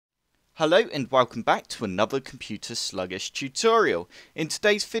Hello and welcome back to another computer sluggish tutorial. In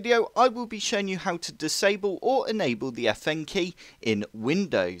today's video I will be showing you how to disable or enable the FN key in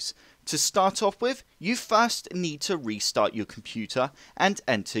Windows. To start off with, you first need to restart your computer and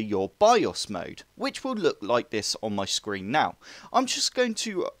enter your BIOS mode, which will look like this on my screen now. I'm just going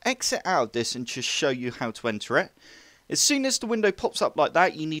to exit out of this and just show you how to enter it. As soon as the window pops up like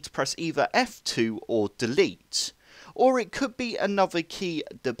that, you need to press either F2 or delete. Or it could be another key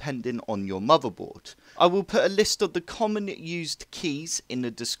depending on your motherboard. I will put a list of the common used keys in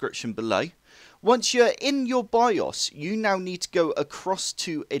the description below. Once you're in your BIOS, you now need to go across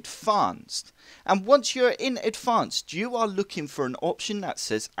to Advanced. And once you're in Advanced, you are looking for an option that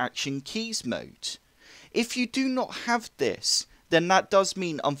says Action Keys Mode. If you do not have this, then that does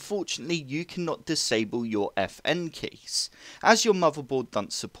mean unfortunately you cannot disable your FN keys, as your motherboard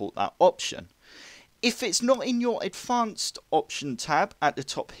doesn't support that option. If it's not in your advanced option tab at the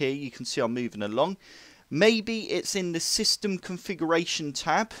top here, you can see I'm moving along. Maybe it's in the system configuration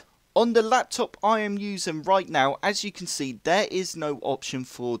tab. On the laptop I am using right now, as you can see, there is no option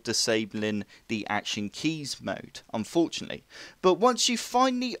for disabling the action keys mode, unfortunately. But once you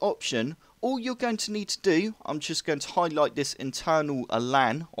find the option, all you're going to need to do, I'm just going to highlight this internal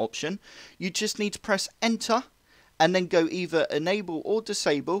LAN option. You just need to press enter and then go either enable or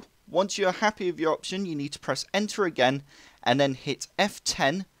disable. Once you're happy with your option, you need to press enter again and then hit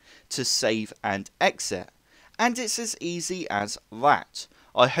F10 to save and exit. And it's as easy as that.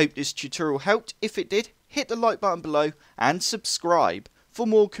 I hope this tutorial helped. If it did, hit the like button below and subscribe for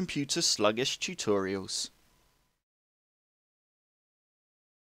more computer sluggish tutorials.